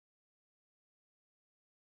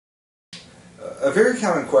A very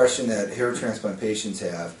common question that hair transplant patients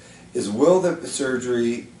have is, will the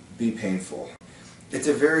surgery be painful? It's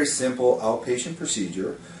a very simple outpatient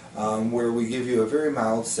procedure where we give you a very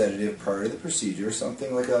mild sedative prior to the procedure,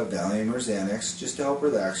 something like a Valium or Xanax, just to help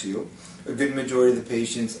relax you. A good majority of the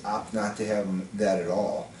patients opt not to have that at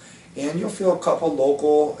all. And you'll feel a couple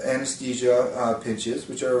local anesthesia pinches,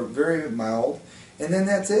 which are very mild, and then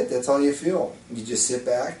that's it. That's all you feel. You just sit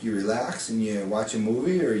back, you relax, and you watch a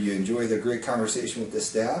movie or you enjoy the great conversation with the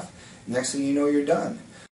staff. Next thing you know, you're done.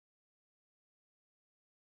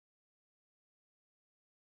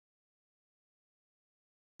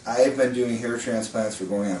 I've been doing hair transplants for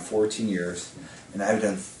going on 14 years, and I've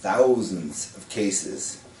done thousands of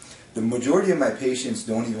cases. The majority of my patients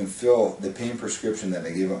don't even fill the pain prescription that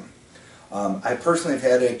I give them. I personally have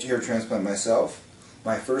had a hair transplant myself.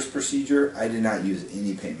 My first procedure, I did not use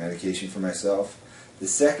any pain medication for myself. The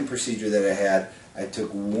second procedure that I had, I took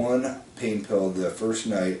one pain pill the first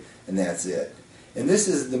night, and that's it. And this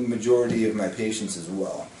is the majority of my patients as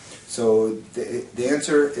well. So the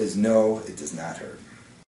answer is no, it does not hurt.